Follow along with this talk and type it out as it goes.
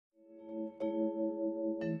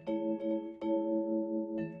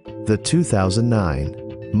the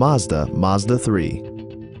 2009 Mazda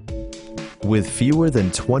Mazda3. With fewer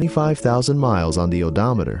than 25,000 miles on the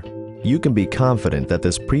odometer, you can be confident that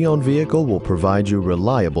this pre-owned vehicle will provide you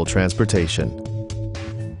reliable transportation.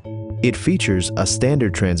 It features a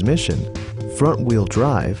standard transmission, front-wheel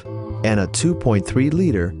drive, and a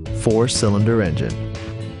 2.3-liter four-cylinder engine.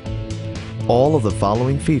 All of the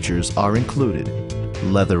following features are included: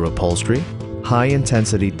 leather upholstery,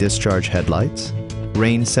 high-intensity discharge headlights,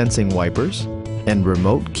 rain-sensing wipers, and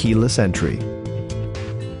remote keyless entry.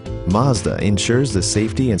 Mazda ensures the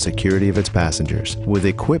safety and security of its passengers with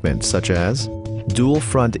equipment such as dual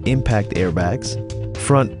front impact airbags,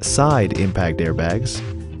 front side impact airbags,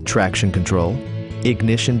 traction control,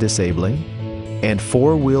 ignition disabling, and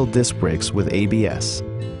four-wheel disc brakes with ABS.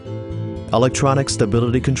 Electronic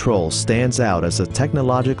stability control stands out as a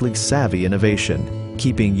technologically savvy innovation,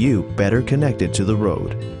 keeping you better connected to the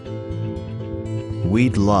road.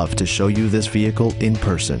 We'd love to show you this vehicle in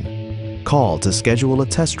person. Call to schedule a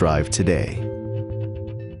test drive today.